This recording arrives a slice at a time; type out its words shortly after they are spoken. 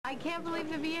I can't believe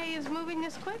the VA is moving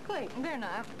this quickly. They're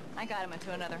not. I got him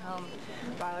into another home.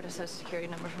 Borrowed a social security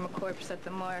number from a corpse at the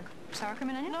morgue. Sour cream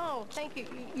and onion? No, thank you.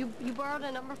 You borrowed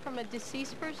a number from a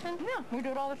deceased person? Yeah, we do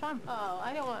it all the time. Oh,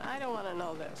 I don't want to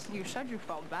know this. You said you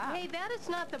felt bad. Hey, that is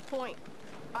not the point.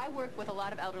 I work with a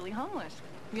lot of elderly homeless.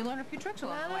 You learn a few tricks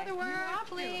along the way. Another word,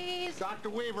 please. Dr.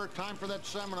 Weaver, time for that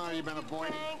seminar you've been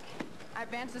appointed. Frank. Our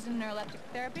advances in neuroleptic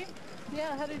therapy.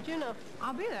 Yeah, how did you know?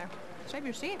 I'll be there. Save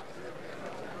your seat.